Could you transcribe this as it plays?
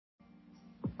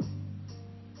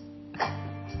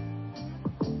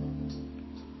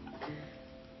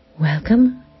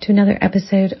Welcome to another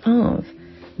episode of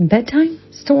Bedtime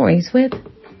Stories with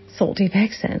Salty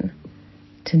Vixen.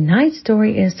 Tonight's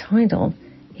story is titled,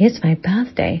 It's My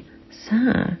Birthday,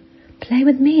 Sir. Play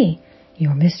with me,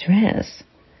 your mistress.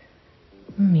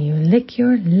 You lick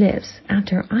your lips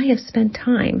after I have spent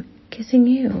time kissing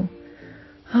you.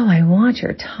 Oh, I watch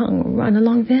your tongue run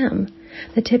along them,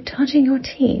 the tip touching your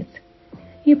teeth.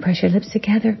 You press your lips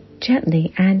together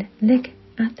gently and lick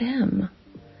at them.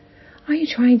 Are you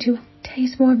trying to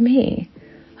taste more of me?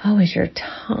 Oh, is your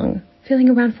tongue feeling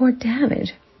around for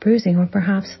damage, bruising, or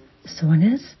perhaps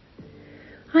soreness?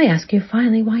 I ask you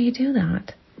finally why you do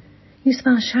that. You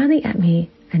smile shyly at me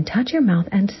and touch your mouth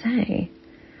and say,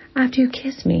 after you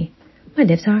kiss me, my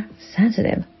lips are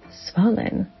sensitive,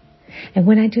 swollen. And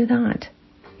when I do that,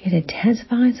 it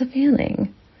intensifies the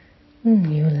feeling.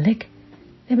 You lick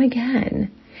them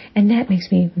again, and that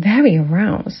makes me very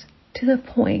aroused to the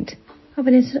point of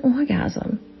an instant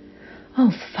orgasm.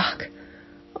 Oh, fuck.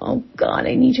 Oh, God,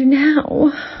 I need you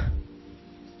now.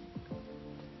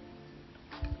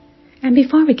 And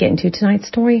before we get into tonight's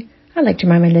story, I'd like to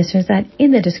remind my listeners that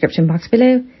in the description box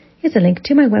below is a link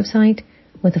to my website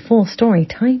with the full story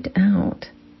typed out.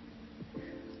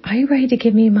 Are you ready to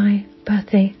give me my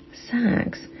birthday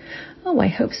sex? Oh, I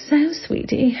hope so,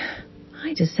 sweetie.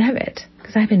 I deserve it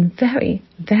because I've been very,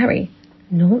 very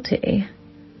naughty.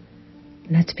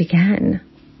 Let's begin.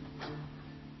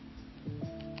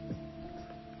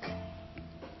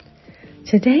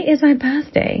 Today is my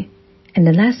birthday, and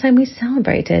the last time we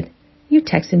celebrated, you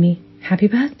texted me happy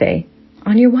birthday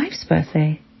on your wife's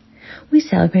birthday. We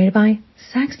celebrated by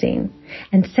sexting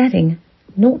and setting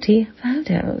naughty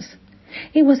photos.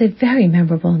 It was a very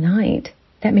memorable night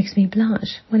that makes me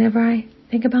blush whenever I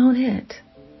think about it.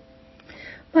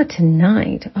 But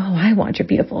tonight, oh, I want your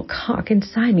beautiful cock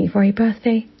inside me for a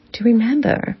birthday to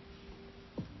remember.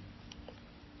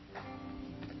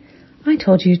 I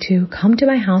told you to come to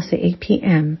my house at 8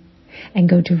 p.m. and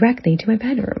go directly to my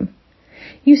bedroom.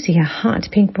 You see a hot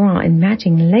pink bra and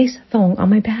matching lace thong on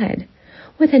my bed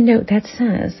with a note that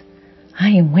says, I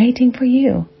am waiting for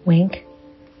you, wink,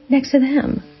 next to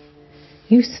them.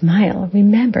 You smile,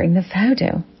 remembering the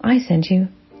photo I sent you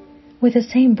with the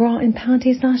same bra and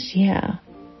panties last year.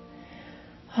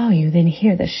 Oh, you then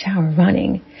hear the shower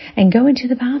running and go into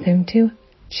the bathroom to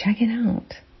check it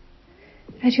out.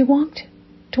 As you walked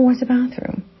towards the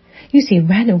bathroom, you see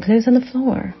random clothes on the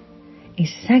floor, a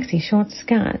sexy short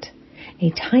skirt, a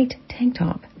tight tank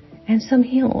top, and some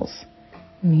heels.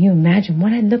 You imagine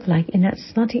what I'd look like in that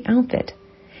slutty outfit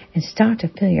and start to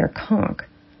feel your cock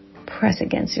press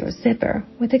against your zipper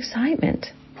with excitement.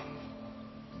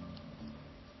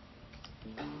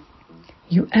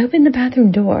 You open the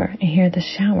bathroom door and hear the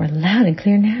shower loud and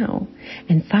clear now,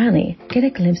 and finally get a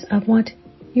glimpse of what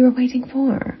you were waiting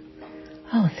for.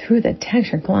 Oh, through the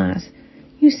textured glass,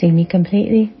 you see me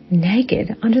completely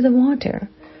naked under the water.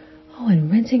 Oh,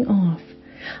 and rinsing off.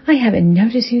 I haven't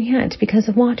noticed you yet because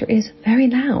the water is very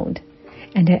loud,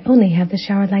 and I only have the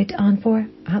shower light on for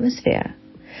atmosphere.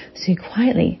 So you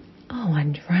quietly,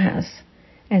 undress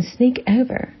and sneak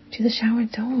over to the shower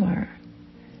door.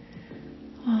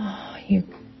 Oh, you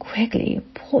quickly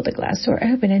pull the glass door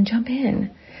open and jump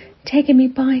in, taking me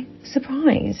by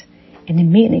surprise and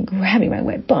immediately grabbing my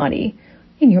wet body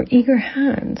in your eager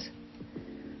hands.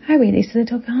 I release a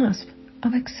little gasp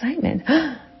of excitement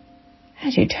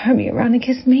as you turn me around and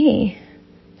kiss me,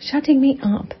 shutting me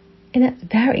up in that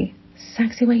very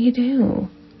sexy way you do.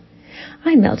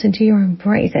 I melt into your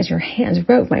embrace as your hands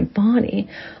rove my body,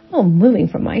 moving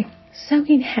from my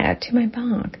soaking head to my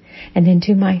back and then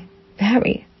to my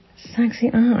very sexy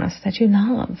ass that you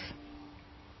love.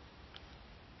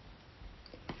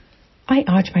 I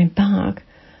arch my back.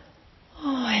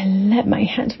 I let my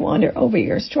hands wander over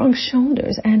your strong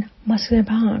shoulders and muscular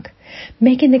back,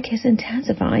 making the kiss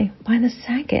intensify by the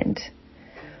second.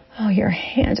 Your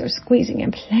hands are squeezing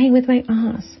and playing with my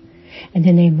ass, and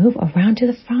then they move around to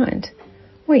the front,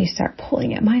 where you start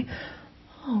pulling at my,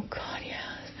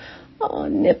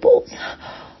 nipples.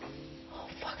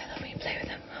 Fuck, let me play with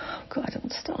them. God,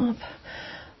 don't stop.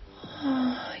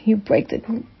 You break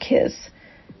the kiss,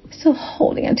 still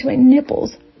holding onto my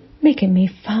nipples, making me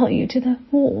follow you to the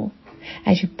wall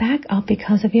as you back up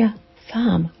because of your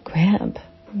firm grip.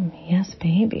 Yes,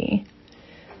 baby.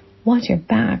 Once your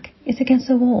back is against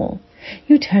the wall,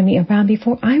 you turn me around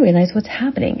before I realize what's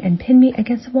happening and pin me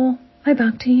against the wall, my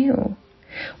back to you.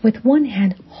 With one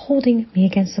hand holding me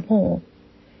against the wall,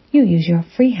 you use your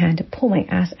free hand to pull my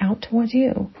ass out towards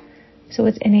you, so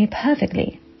it's in a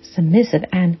perfectly submissive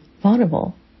and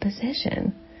vulnerable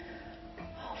position.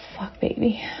 Oh, fuck,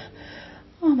 baby.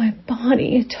 Oh, my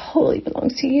body, it totally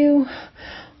belongs to you.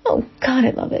 Oh, God,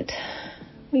 I love it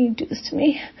when you do this to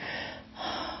me.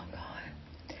 Oh,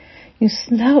 God. You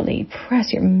slowly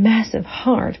press your massive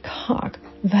hard cock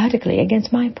vertically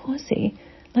against my pussy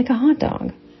like a hot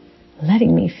dog,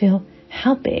 letting me feel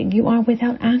how big you are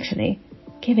without actually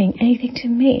giving anything to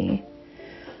me.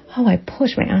 Oh, I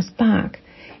push my ass back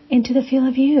into the feel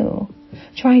of you,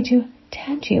 trying to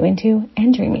tempt you into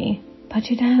entering me, but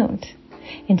you don't.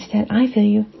 Instead, I feel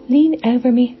you lean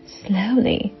over me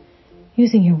slowly,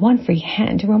 using your one free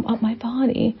hand to roam up my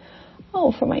body,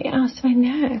 from my ass to my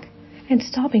neck, and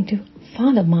stopping to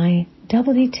fondle my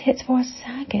double-D tits for a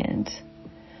second.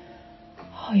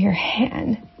 Oh, your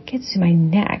hand gets to my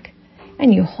neck,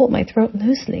 and you hold my throat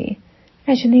loosely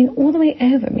as you lean all the way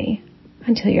over me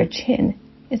until your chin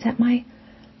is at my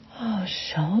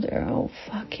shoulder. Oh,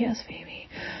 fuck yes, baby.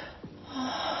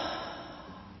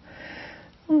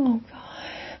 Oh, God.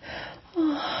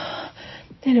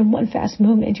 Then in one fast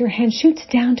movement, your hand shoots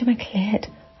down to my clit.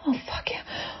 Oh, fuck yeah.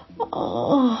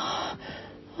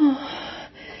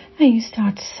 And you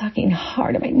start sucking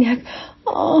hard at my neck.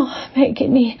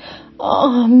 Making me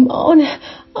moan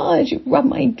as you rub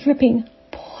my dripping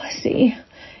pussy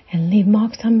and leave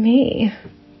marks on me.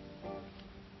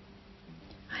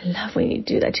 I love when you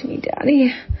do that to me,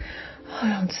 Daddy.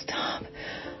 Don't stop.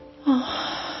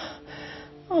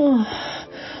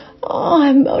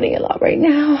 I'm moaning a lot right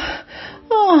now.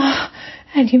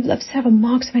 And you've left several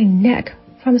marks on my neck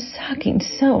from sucking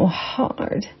so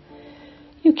hard.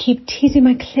 You keep teasing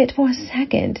my clit for a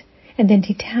second and then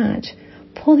detach,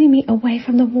 pulling me away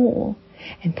from the wall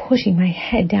and pushing my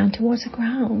head down towards the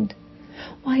ground.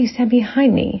 While you stand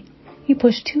behind me, you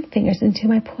push 2 fingers into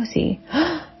my pussy.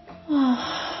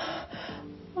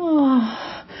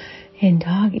 In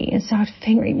doggy and start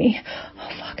fingering me. Oh,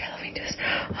 fuck, I love when you do this.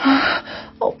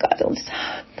 Oh, God, don't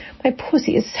stop. My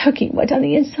pussy is soaking wet on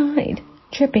the inside,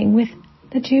 dripping with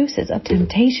the juices of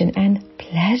temptation and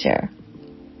pleasure.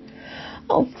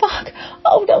 Oh, fuck.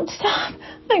 Oh, don't stop.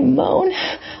 I moan.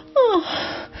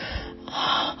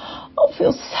 Oh,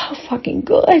 feels so fucking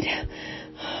good.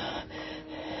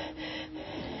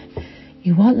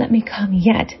 You won't let me come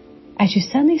yet, as you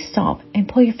suddenly stop and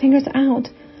pull your fingers out.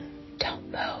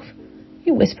 Don't move,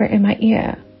 you whisper in my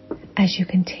ear, as you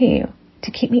continue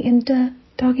to keep me in the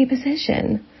doggy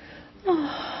position.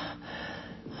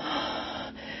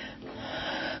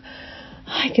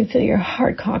 I can feel your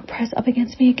hard cock press up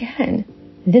against me again,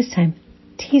 this time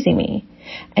teasing me,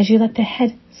 as you let the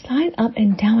head slide up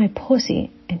and down my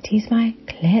pussy and tease my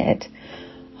clit.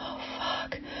 Oh,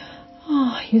 fuck.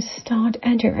 You start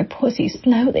entering my pussy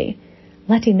slowly,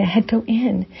 letting the head go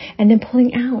in and then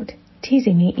pulling out,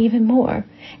 teasing me even more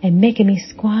and making me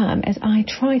squirm as I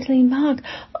try to lean back.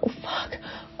 Oh, fuck.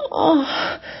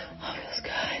 Feels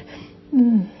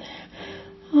good.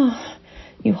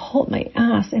 You hold my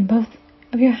ass in both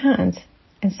of your hands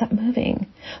and stop moving,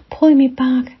 pulling me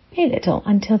back a little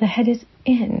until the head is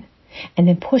in, and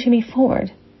then pushing me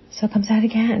forward so it comes out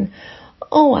again.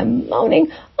 I'm moaning,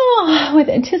 with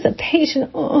anticipation.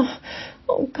 Oh,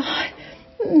 God.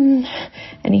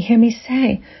 And you hear me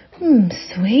say,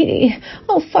 sweetie,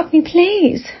 fuck me,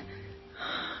 please.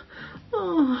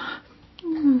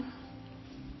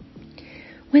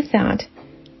 With that,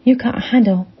 you can't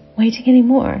handle waiting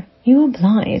anymore. You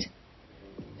oblige,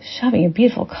 shoving your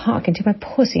beautiful cock into my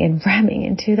pussy and ramming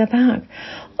into the back.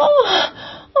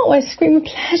 I scream with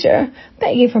pleasure,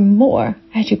 begging for more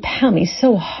as you pound me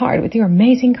so hard with your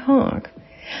amazing cock.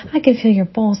 I can feel your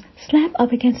balls slap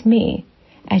up against me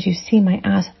as you see my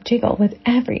ass jiggle with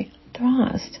every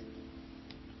thrust.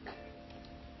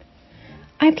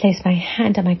 I place my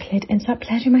hand on my clit and start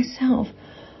pleasuring myself.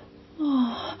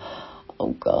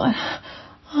 Oh, God.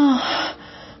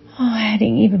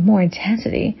 Adding even more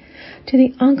intensity to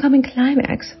the oncoming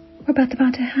climax we're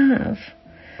about to have.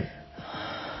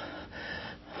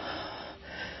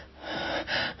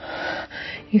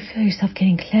 You feel yourself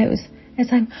getting close as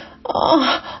I'm,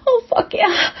 fuck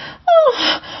yeah.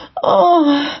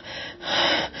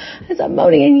 As I'm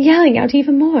moaning and yelling out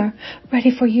even more, ready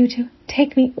for you to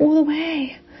take me all the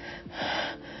way.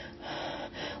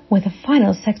 With a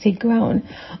final sexy groan,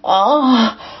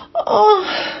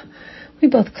 we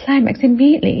both climax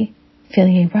immediately,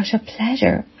 feeling a rush of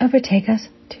pleasure overtake us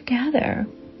together.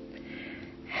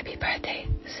 Happy birthday,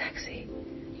 sexy,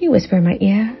 you whisper in my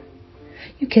ear.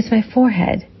 You kiss my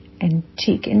forehead and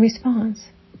cheek in response.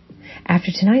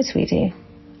 After tonight, sweetie,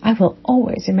 I will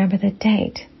always remember the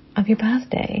date of your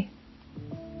birthday.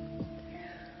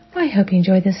 I hope you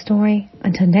enjoyed this story.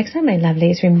 Until next time, my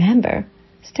lovelies, remember,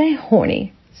 stay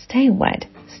horny, stay wet,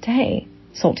 stay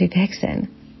salty vixen.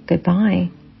 Goodbye.